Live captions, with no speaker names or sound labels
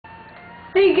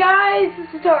Hey guys,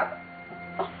 this is our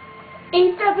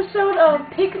 8th episode of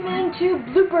Pikmin 2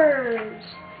 Bloopers.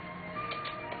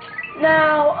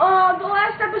 Now, the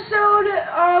last episode,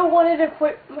 I wanted to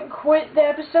quit the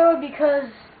episode because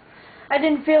I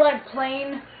didn't feel like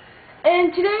playing.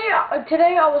 And today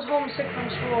I was homesick from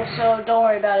school, so don't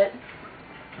worry about it.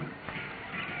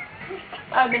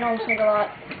 I've been homesick a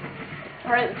lot.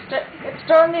 Alright, let's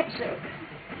start on the episode.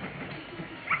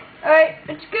 Alright,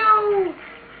 let's go!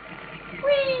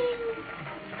 Whee!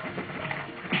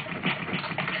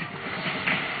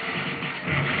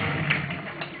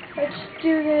 Let's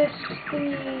do this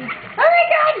thingy. Oh my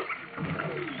god!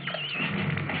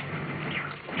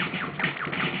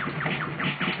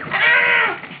 Ah!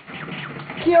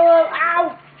 Kill him! Ow!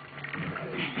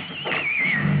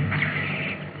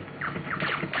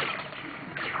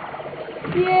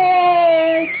 Yay!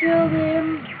 I killed him.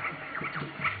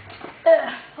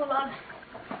 Hold on.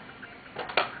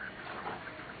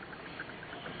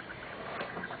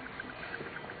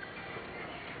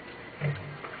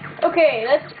 Okay,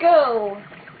 let's go.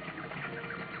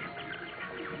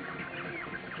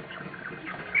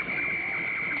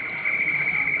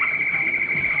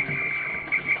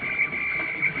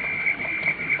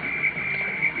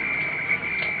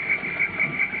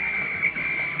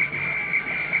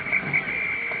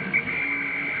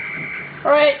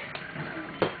 Alright,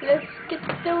 let's get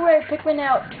the red Pikmin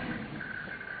out.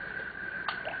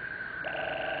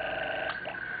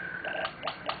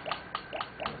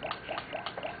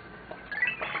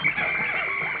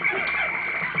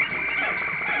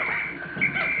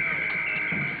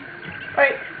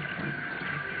 Alright,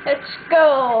 let's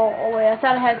go. Oh wait, I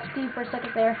thought I had Steve for a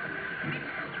second there.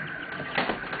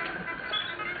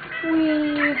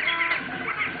 Wee.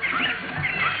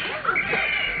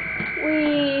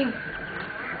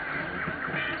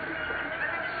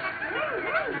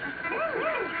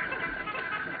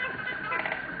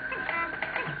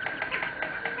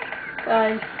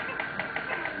 Guys.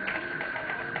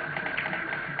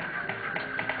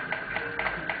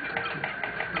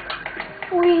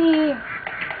 Wee.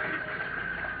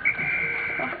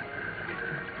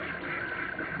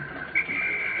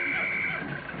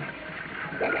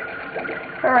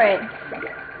 All right.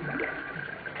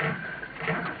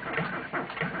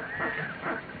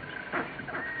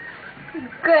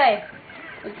 Okay.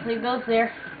 Let's leave those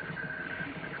there.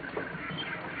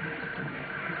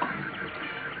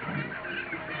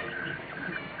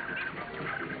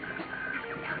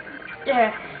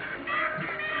 Yeah.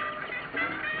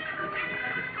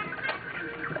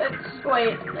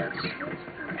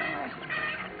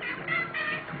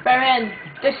 Batman,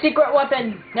 the secret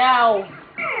weapon, now!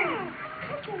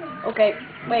 Okay,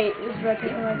 wait, this is right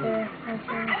there.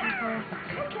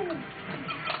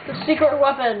 The secret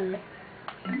weapon!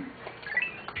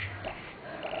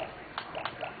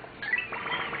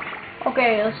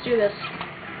 Okay, let's do this.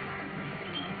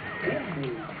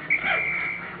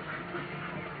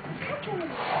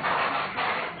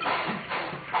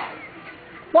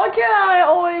 Why can't I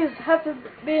always have to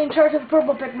be in charge of the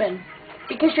purple Pikmin?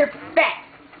 Because you're fat.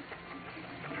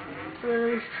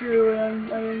 That is true, I'm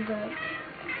fat.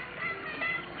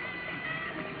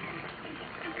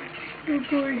 Oh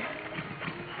boy.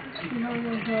 Let's see how we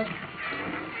have.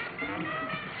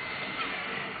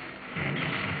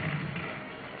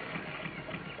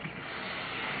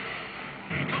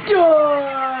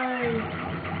 Die!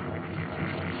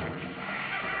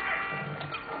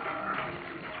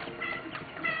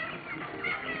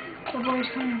 Oh boy, he's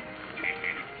coming.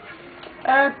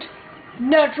 Act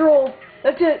natural.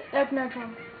 That's it. Act natural.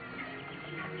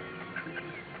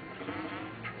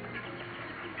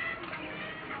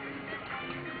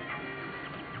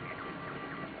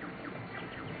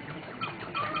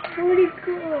 Where'd he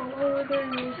go? Oh, there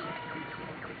he is.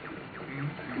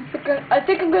 I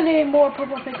think I'm gonna need more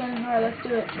purple Pikmin. Alright, let's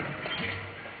do it.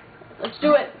 Let's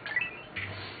do it.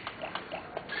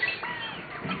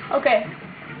 Okay.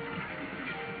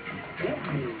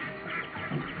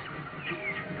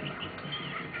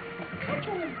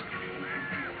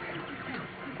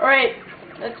 Alright,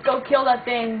 let's go kill that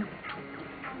thing.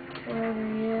 Wherever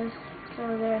he is. It's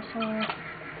over there somewhere.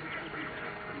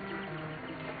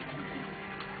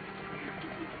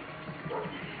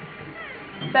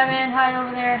 Batman, hide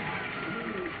over there.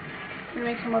 I'm gonna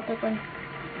make some more Pikmin.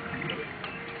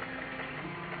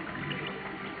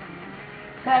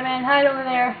 Batman, hide over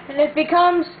there. And if he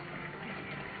comes,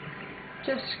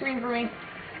 just scream for me.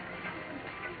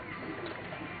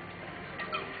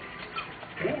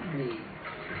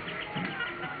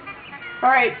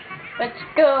 Alright, let's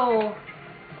go.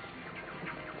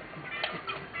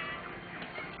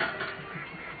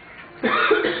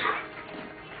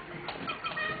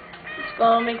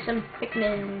 go make some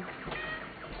Pikmin.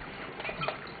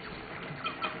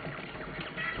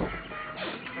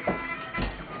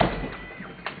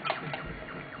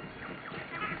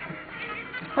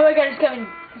 Oh my god, he's coming.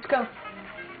 Let's go.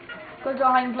 Go to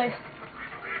our hiding place.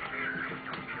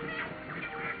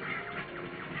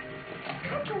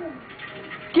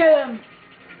 Get him!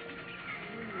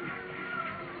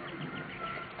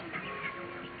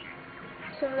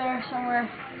 It's over there somewhere.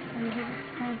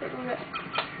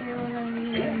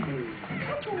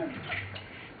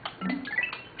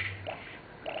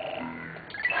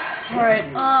 Alright,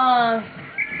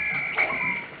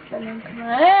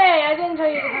 hey, I didn't tell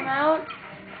you to come out.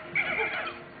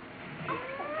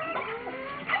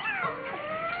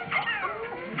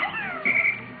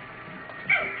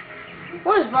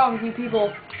 What is wrong with you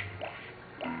people?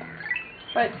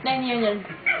 Right, stay in the union.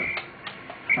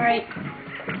 Alright.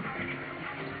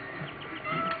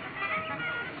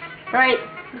 Alright,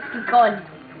 let's keep going.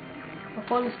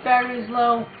 Before this battery is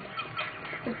low.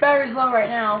 This battery is low right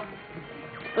now,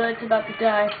 but it's about to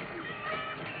die.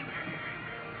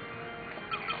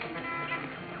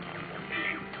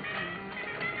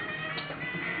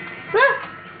 Ah!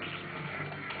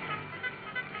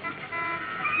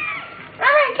 Oh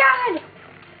my god!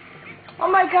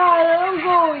 Oh my god, don't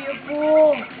go, you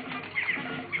fool!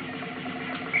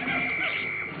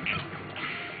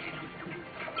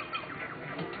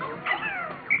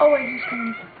 Oh wait, he's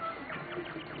coming.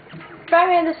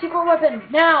 Batman, the secret weapon!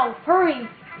 Now! Hurry!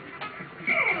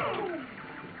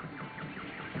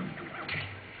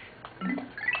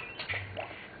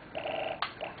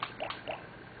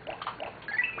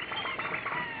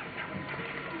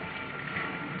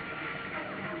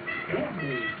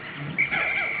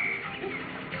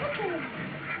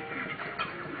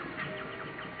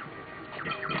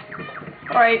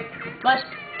 Alright, let's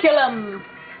kill him!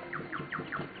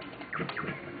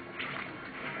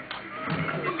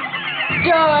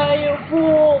 Die, you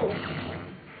fool!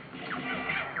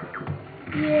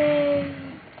 Yay!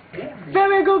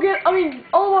 Batman, go get,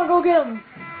 Omar, go get him!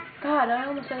 God, I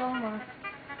almost said Omar.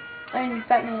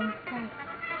 Batman. God.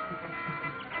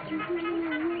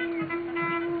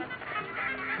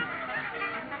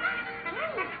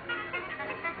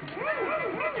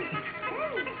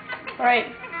 Alright.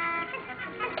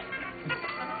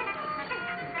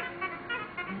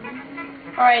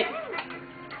 Alright.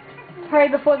 Hurry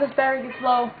before this battery gets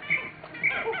low.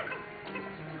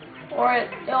 Or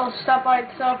it'll stop by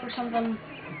itself or something.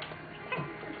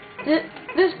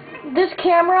 This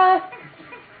camera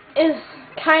is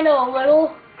kind of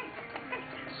little,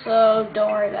 so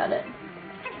don't worry about it.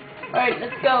 Alright,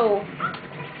 let's go.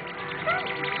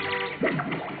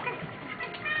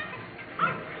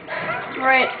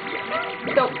 Alright,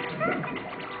 let's go.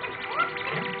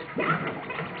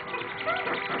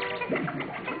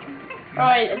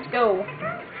 Alright, let's go.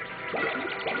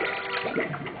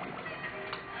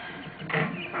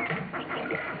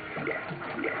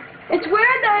 It's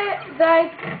weird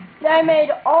that I made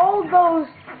all those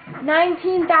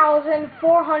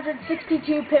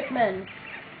 19,462 Pikmin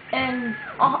in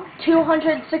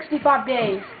 265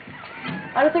 days.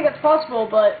 I don't think it's possible,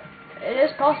 but it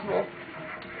is possible.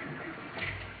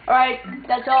 Alright,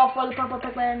 that's all for the purple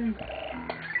Pikmin.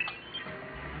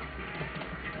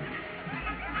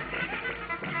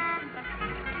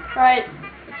 Alright,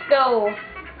 let's go.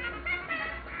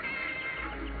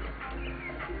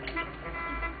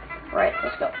 Alright,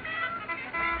 let's go.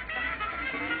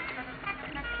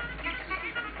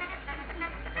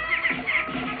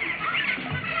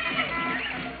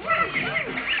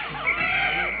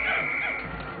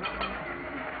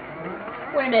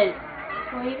 Wait a minute.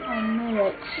 Wait a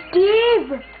minute. Steve!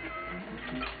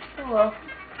 Hello.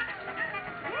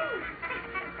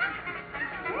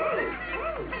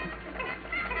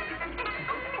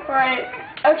 Alright.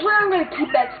 Actually, I'm gonna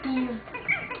keep that Steve.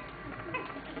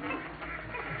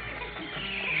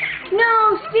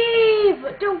 No, Steve!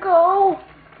 Don't go!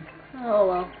 Oh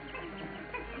well.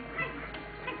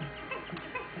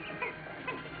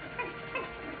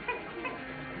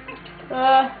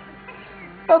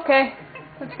 Okay.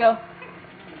 Let's go.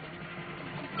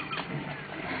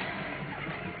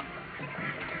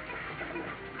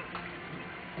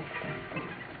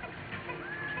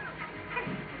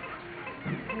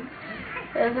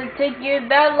 Doesn't take you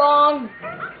that long.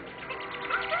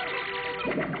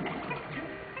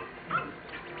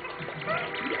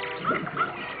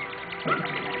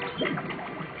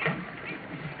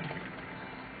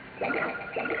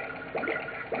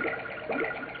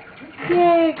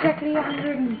 Yay, exactly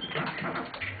 100.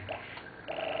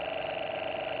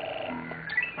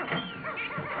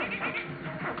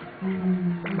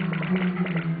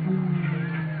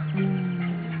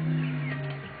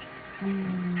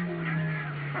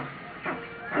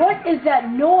 is that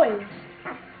noise?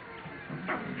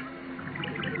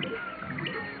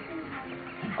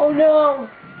 Oh no.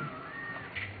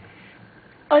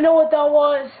 I know what that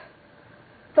was.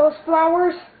 Those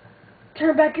flowers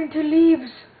turn back into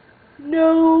leaves.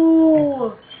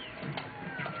 No.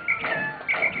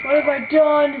 What have I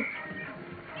done?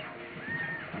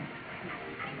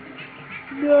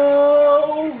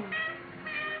 No.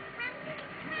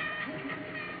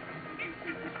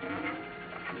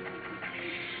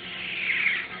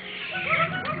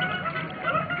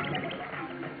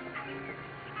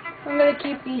 I'm gonna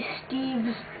keep these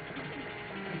Steves.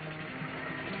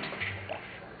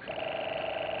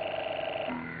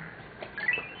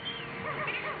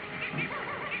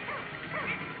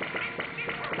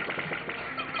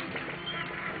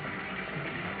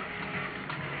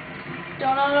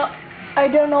 I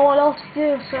don't know what else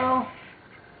to do, so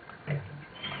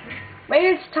maybe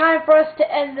it's time for us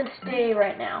to end this day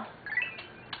right now.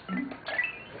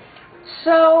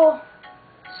 So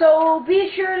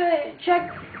be sure to check.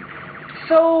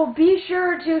 So be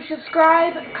sure to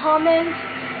subscribe and comment,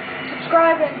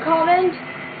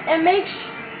 and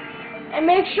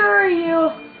make sure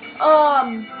you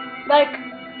like.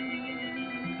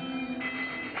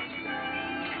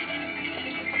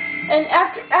 And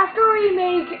after we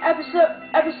make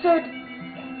episode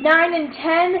 9 and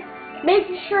 10, make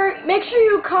sure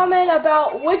you comment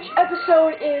about which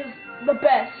episode is the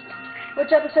best.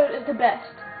 Which episode is the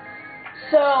best?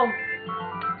 So,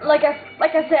 like I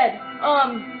said,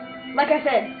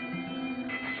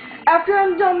 after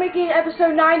I'm done making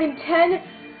episode 9 and 10,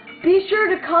 be sure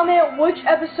to comment which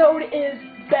episode is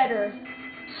better.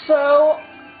 So,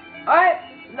 alright,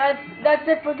 that's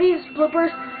it for these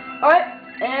bloopers. Alright.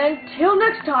 Until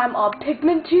next time on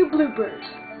Pikmin 2 Bloopers.